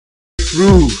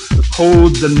through the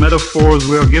codes and metaphors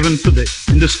we are given today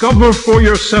and discover for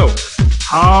yourself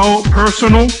how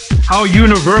personal, how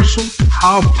universal,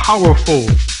 how powerful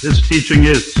this teaching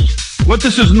is. What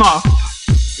this is not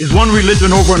is one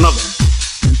religion over another.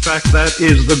 In fact, that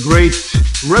is the great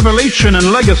revelation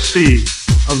and legacy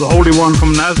of the Holy One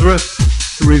from Nazareth,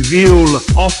 to reveal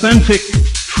authentic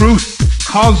truth,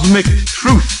 cosmic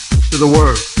truth to the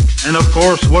world. And of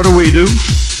course, what do?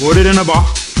 Put it in a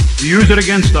box, use it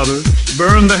against others,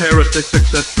 burn the heretics,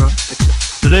 etc., etc.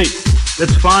 Today,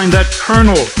 let's find that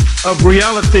kernel of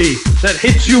reality that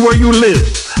hits you where you live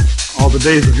all the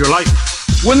days of your life.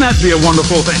 Wouldn't that be a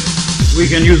wonderful thing? We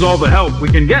can use all the help we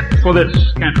can get for this,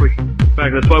 can't we? In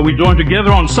fact, that's why we join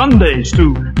together on Sundays,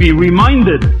 to be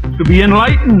reminded, to be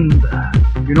enlightened.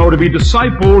 You know, to be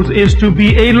disciples is to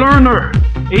be a learner,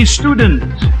 a student.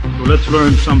 So let's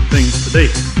learn something today.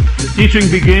 The teaching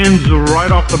begins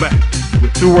right off the bat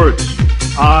with two words: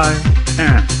 I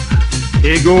am.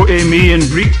 Ego, eimi in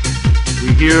Greek.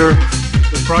 We hear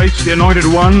the Christ, the Anointed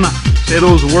One, say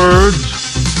those words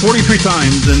 43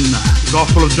 times in the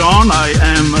Gospel of John. I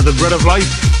am the bread of life.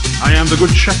 I am the good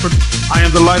shepherd. I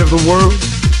am the light of the world.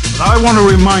 But I want to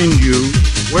remind you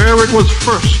where it was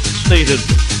first stated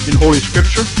in Holy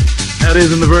Scripture. That is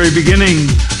in the very beginning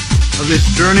of this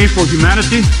journey for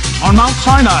humanity on Mount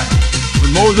Sinai,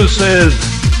 when Moses says,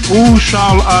 "Who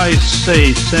shall I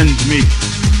say send me?"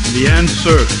 And the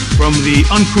answer from the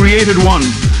uncreated one,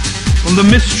 from the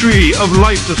mystery of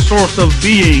life, the source of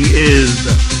being, is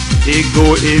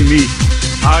Ego eimi.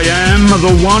 I am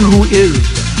the one who is,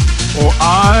 or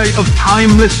I of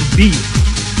timeless being.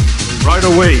 Right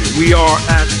away, we are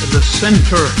at the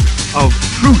center of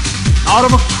truth, not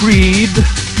of a creed,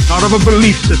 not of a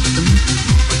belief system,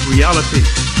 but reality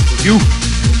for you,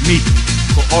 for me,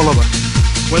 for all of us.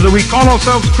 Whether we call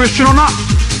ourselves Christian or not,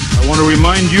 I want to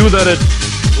remind you that it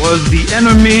was the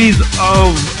enemies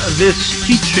of this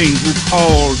teaching who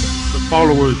called the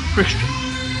followers Christians.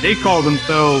 They called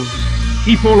themselves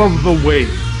people of the way,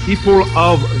 people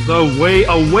of the way,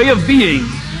 a way of being,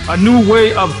 a new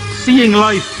way of seeing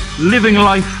life, living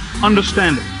life,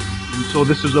 understanding. And so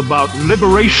this is about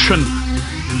liberation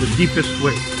in the deepest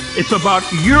way. It's about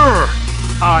your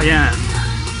I am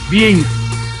being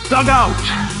dug out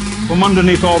from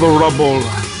underneath all the rubble,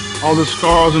 all the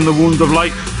scars and the wounds of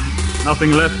life.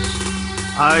 Nothing less.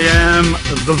 I am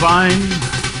the vine,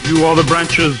 you are the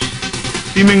branches.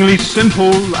 Seemingly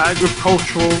simple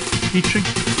agricultural teaching.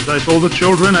 As I told the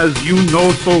children, as you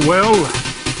know so well,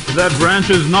 that branch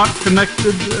is not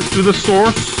connected to the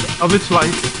source of its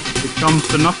life. It comes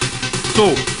to nothing.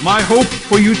 So, my hope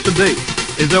for you today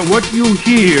is that what you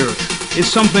hear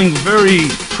is something very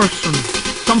personal,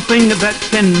 something that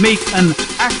can make an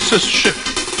axis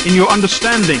shift in your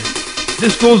understanding.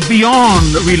 This goes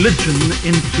beyond religion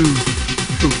into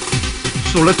truth.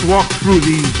 So let's walk through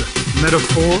these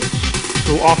metaphors,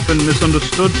 so often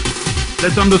misunderstood.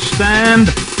 Let's understand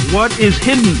what is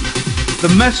hidden, the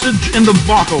message in the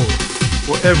bottle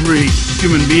for every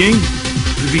human being.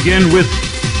 We begin with,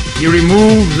 He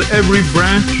removes every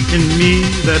branch in me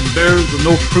that bears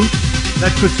no fruit.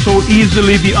 That could so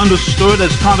easily be understood as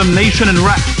condemnation and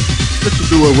wrath. Let's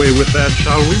do away with that,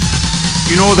 shall we?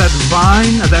 You know, that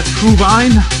vine, that true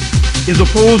vine, is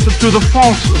opposed to the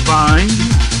false vine.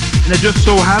 And it just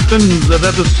so happens that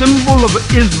the symbol of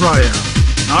Israel,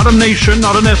 not a nation,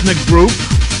 not an ethnic group,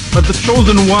 but the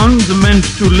chosen ones meant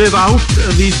to live out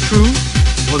these truths,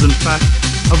 was in fact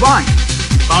a vine,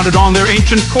 founded on their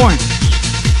ancient coins.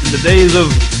 In the days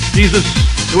of Jesus,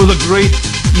 there was a great,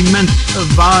 immense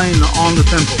vine on the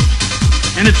temple.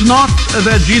 And it's not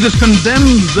that Jesus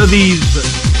condemns these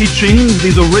teachings,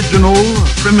 these original,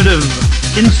 primitive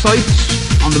insights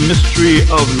on the mystery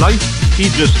of life. He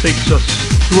just takes us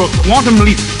through a quantum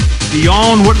leap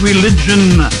beyond what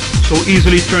religion so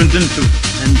easily turns into.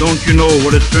 And don't you know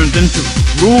what it turns into?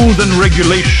 Rules and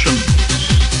regulations,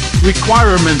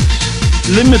 requirements,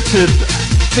 limited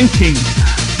thinking,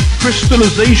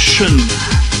 crystallization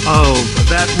of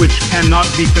that which cannot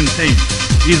be contained.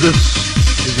 Jesus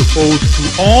is opposed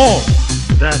to all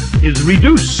that is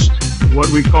reduced to what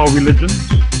we call religions,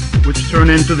 which turn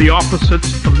into the opposite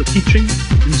of the teaching.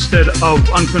 Instead of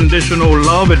unconditional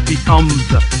love, it becomes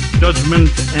judgment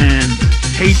and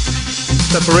hate and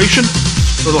separation.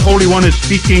 So the Holy One is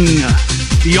speaking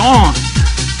beyond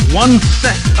one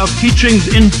set of teachings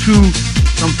into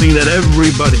something that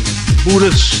everybody,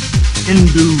 Buddhist,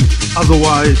 Hindu,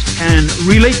 otherwise, can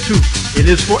relate to. It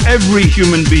is for every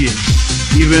human being,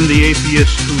 even the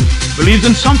atheist who believes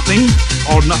in something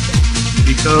or nothing,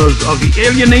 because of the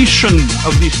alienation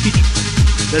of these teachings.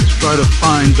 Let's try to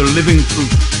find the living truth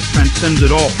that transcends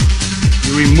it all.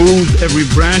 He removes every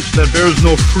branch that bears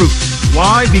no fruit.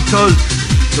 Why? Because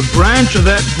the branch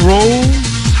that grows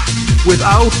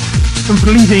without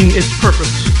completing its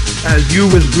purpose, as you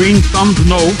with green thumbs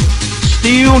know,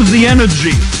 steals the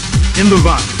energy in the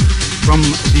vine from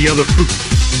the other fruit.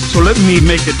 So let me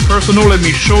make it personal. Let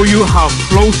me show you how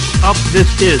close up this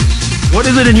is. What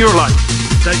is it in your life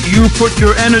that you put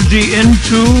your energy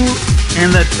into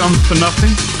and that comes to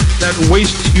nothing, that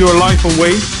wastes your life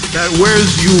away, that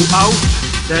wears you out,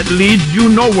 that leads you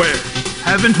nowhere?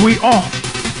 Haven't we all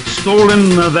stolen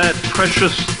that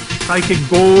precious psychic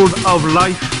gold of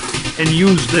life and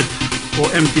used it for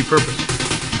empty purposes?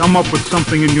 Come up with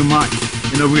something in your mind,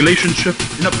 in a relationship,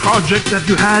 in a project that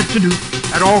you had to do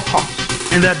at all costs,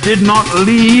 and that did not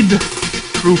lead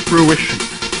to fruition.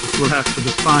 We'll have to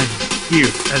define here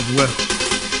as well.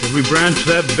 Every branch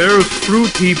that bears fruit,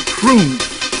 he prunes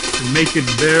to make it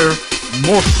bear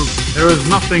more fruit. There is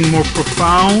nothing more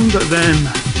profound than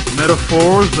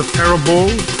metaphors, the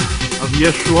parables of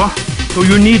Yeshua. So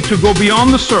you need to go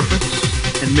beyond the surface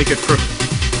and make it personal.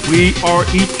 We are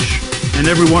each and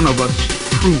every one of us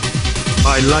pruned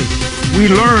by life. We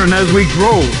learn as we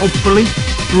grow, hopefully,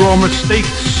 through our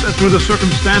mistakes, through the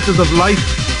circumstances of life.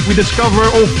 We discover,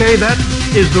 okay, that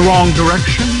is the wrong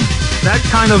direction. That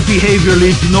kind of behavior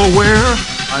leads nowhere.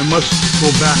 I must go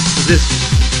back to this.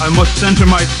 I must center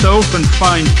myself and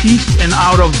find peace, and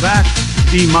out of that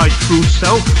be my true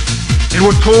self. And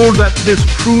we're told that this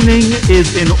pruning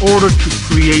is in order to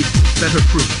create better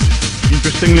fruit.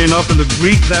 Interestingly enough, in the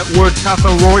Greek, that word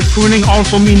katharoi, pruning,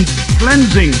 also means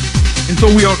cleansing. And so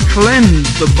we are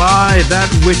cleansed by that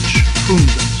which prunes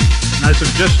us. And I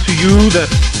suggest to you that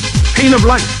pain of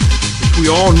life, which we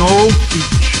all know,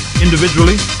 each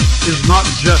individually, is not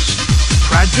just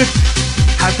tragic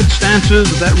happenstances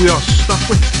that we are stuck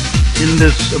with in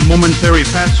this momentary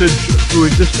passage through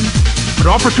existence, but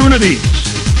opportunities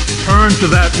turn to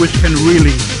that which can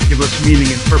really give us meaning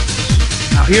and purpose.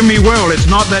 Now hear me well, it's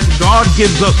not that God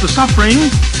gives us the suffering,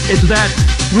 it's that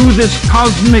through this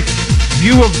cosmic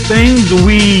view of things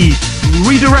we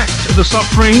redirect the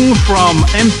suffering from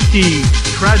empty,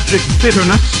 tragic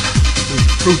bitterness to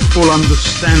fruitful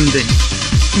understanding,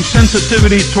 to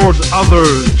sensitivity towards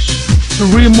others, to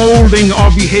remolding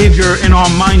our behavior and our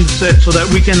mindset so that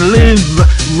we can live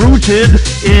rooted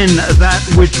in that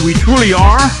which we truly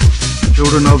are,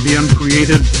 children of the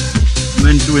uncreated,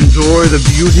 meant to enjoy the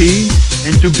beauty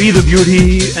and to be the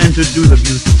beauty and to do the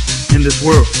beauty in this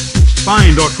world.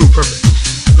 Find our true purpose.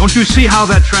 Don't you see how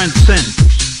that transcends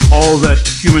all that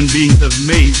human beings have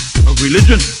made of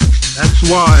religion? That's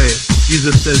why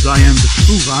Jesus says, I am the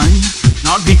true vine,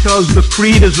 not because the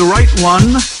creed is the right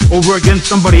one over against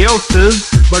somebody else's,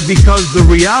 but because the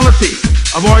reality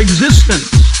of our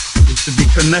existence is to be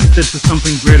connected to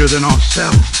something greater than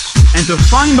ourselves and to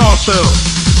find ourselves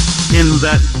in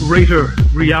that greater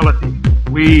reality.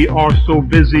 We are so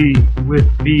busy with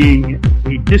being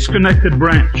a disconnected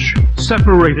branch,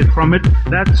 separated from it.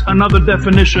 That's another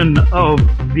definition of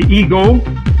the ego,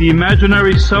 the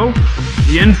imaginary self,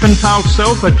 the infantile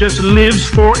self that just lives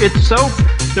for itself.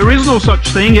 There is no such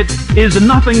thing. It is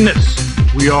nothingness.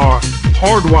 We are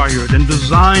hardwired and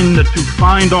designed to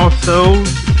find ourselves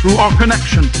through our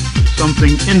connection to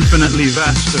something infinitely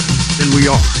vaster than we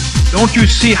are. Don't you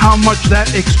see how much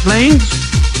that explains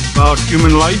about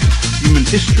human life, human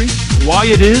history, why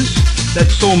it is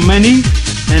that so many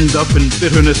end up in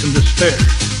bitterness and despair?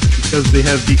 Because they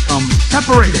have become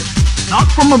separated,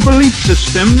 not from a belief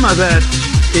system that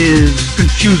is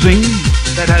confusing,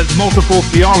 that has multiple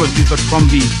theologies, but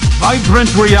from the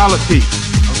vibrant reality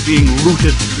of being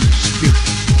rooted to the Spirit.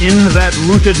 In that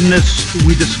rootedness,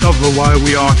 we discover why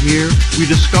we are here. We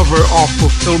discover our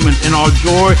fulfillment and our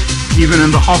joy, even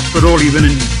in the hospital, even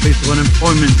in the face of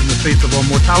unemployment, in the face of our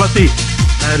mortality.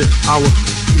 That is powerful.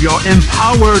 We are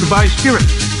empowered by Spirit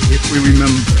if we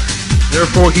remember.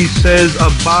 Therefore, he says,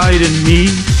 abide in me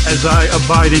as I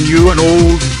abide in you. An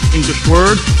old English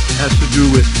word has to do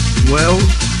with dwell,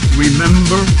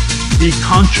 remember, be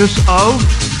conscious of.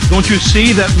 Don't you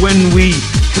see that when we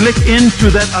click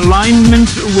into that alignment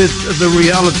with the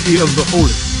reality of the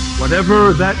Holy,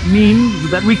 whatever that means,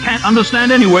 that we can't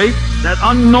understand anyway, that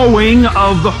unknowing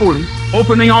of the Holy,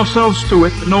 opening ourselves to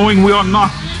it, knowing we are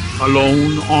not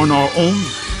alone on our own,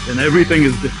 then everything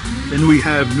is different. Then we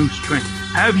have new strength.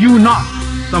 Have you not,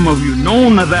 some of you,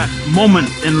 known that moment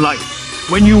in life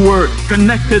when you were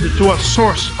connected to a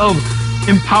source of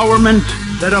empowerment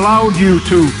that allowed you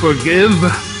to forgive,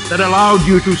 that allowed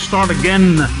you to start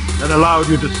again, that allowed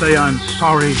you to say, I'm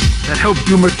sorry, that helped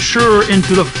you mature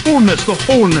into the fullness, the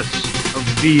wholeness of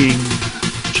being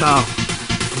a child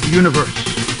of the universe,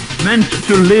 meant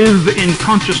to live in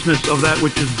consciousness of that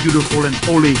which is beautiful and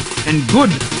holy and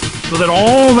good, so that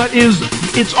all that is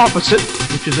its opposite,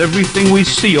 which is everything we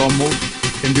see almost,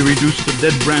 can be reduced to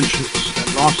dead branches that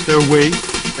lost their way,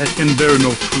 that can bear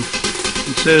no fruit.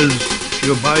 He says, if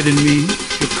you abide in me,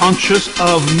 you're conscious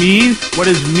of me. What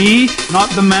is me? Not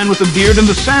the man with the beard and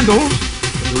the sandals,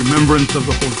 but the remembrance of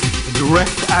the Holy, the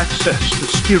direct access to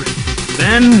Spirit.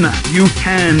 Then you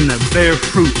can bear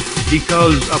fruit,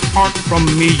 because apart from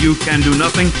me you can do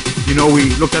nothing. You know,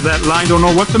 we look at that line, don't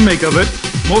know what to make of it.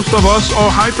 Most of us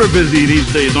are hyper busy these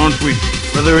days, aren't we?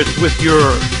 Whether it's with your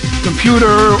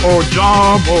computer or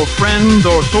job or friend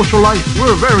or social life,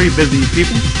 we're very busy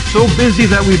people. So busy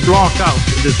that we block out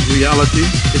this reality.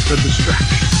 It's a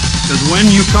distraction. Because when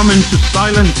you come into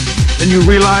silence, then you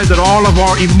realize that all of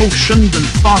our emotions and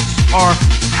thoughts are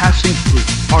passing through,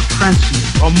 are transient,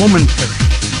 are momentary,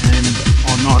 and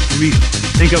are not real.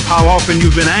 Think of how often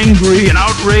you've been angry and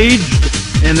outraged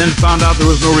and then found out there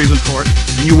was no reason for it,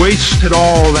 and you wasted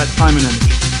all that time and energy.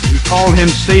 We call him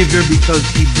Savior because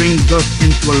he brings us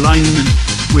into alignment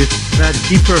with that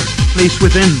deeper place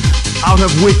within, out of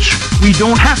which we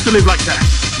don't have to live like that.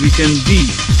 We can be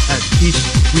at peace.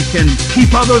 We can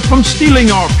keep others from stealing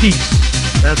our peace.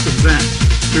 That's advanced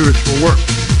spiritual work.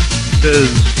 He says,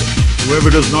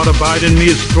 whoever does not abide in me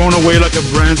is thrown away like a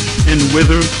branch and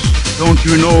withers. Don't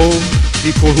you know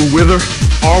people who wither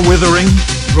are withering,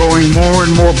 growing more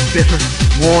and more bitter,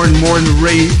 more and more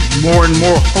enraged, more and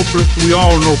more hopeless? We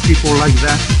all know people like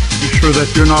that. Be sure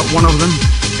that you're not one of them.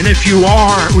 And if you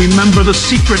are, remember the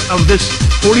secret of this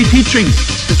holy teaching,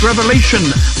 this revelation.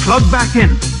 Plug back in.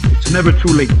 It's never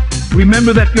too late.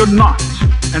 Remember that you're not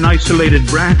an isolated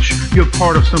branch. You're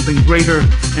part of something greater,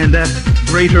 and that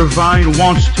greater vine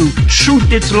wants to shoot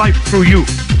its life through you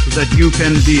so that you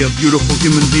can be a beautiful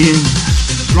human being.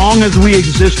 As long as we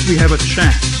exist, we have a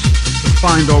chance to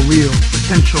find our real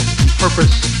potential and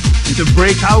purpose, and to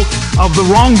break out of the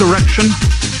wrong direction,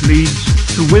 which leads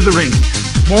to withering.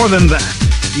 More than that,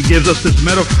 he gives us this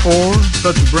metaphor: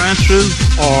 such branches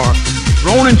are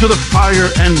thrown into the fire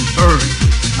and burned.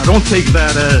 Now don't take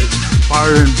that as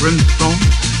fire and brimstone.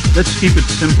 Let's keep it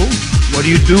simple. What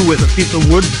do you do with a piece of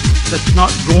wood that's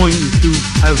not going to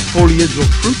have foliage or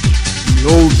fruit? In the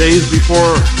old days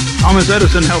before Thomas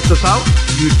Edison helped us out,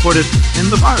 you'd put it in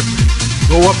the fireplace,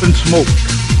 go up in smoke.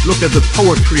 Look at the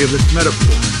poetry of this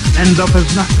metaphor. End up as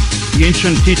nothing. The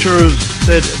ancient teachers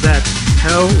said that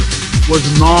hell was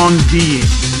non-being,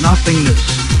 nothingness,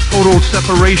 total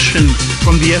separation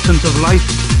from the essence of life,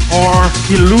 or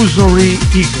illusory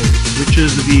ego, which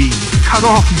is the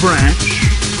cut-off branch,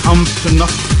 comes to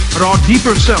nothing. But our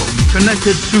deeper self,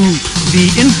 connected to the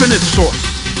infinite source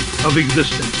of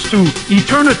existence, to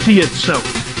eternity itself,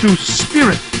 to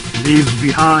spirit, leaves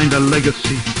behind a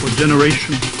legacy for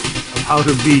generations of how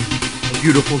to be a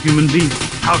beautiful human being,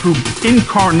 how to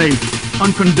incarnate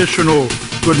unconditional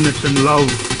goodness and love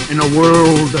in a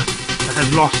world that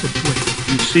has lost its way.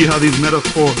 You see how these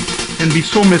metaphors can be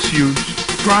so misused,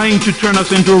 trying to turn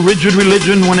us into a rigid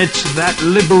religion when it's that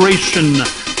liberation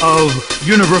of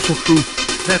universal truth,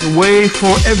 that way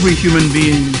for every human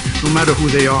being, no matter who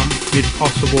they are, made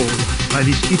possible by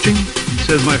these teachings. He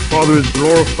says, my Father is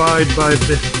glorified by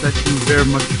this, that you bear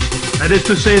much fruit. That is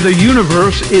to say, the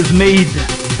universe is made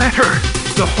better.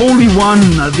 The Holy One,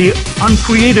 the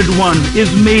uncreated One, is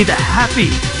made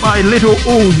happy by little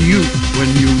old you when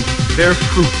you bear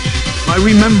fruit, by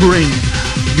remembering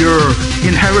your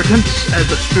inheritance as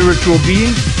a spiritual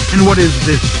being. And what is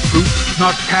this fruit? It's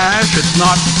not cash, it's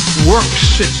not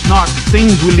works, it's not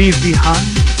things we leave behind.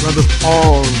 Brother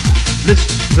Paul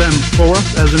lists them for us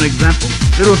as an example.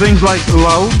 Little things like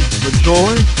love, the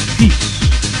joy, peace,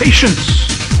 patience.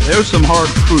 There's some hard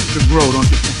fruit to grow, don't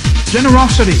you think?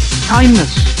 Generosity,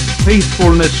 kindness,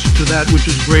 faithfulness to that which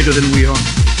is greater than we are.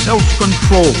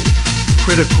 Self-control,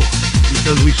 critical,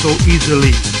 because we so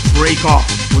easily break off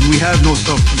when we have no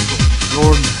self-control.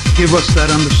 Lord, give us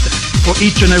that understanding for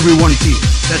each and every one here,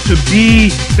 that to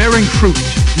be bearing fruit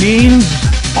means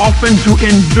often to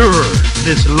endure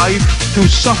this life, to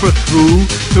suffer through,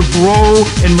 to grow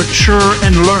and mature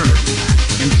and learn,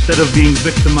 instead of being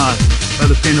victimized by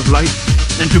the pain of life,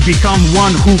 and to become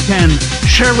one who can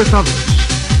share with others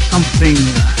something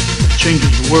that changes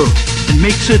the world and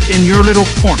makes it in your little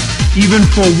corner, even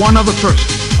for one other person,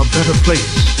 a better place.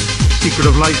 The secret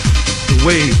of life, the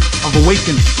way of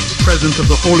awakening the presence of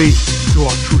the Holy to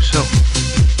our true self.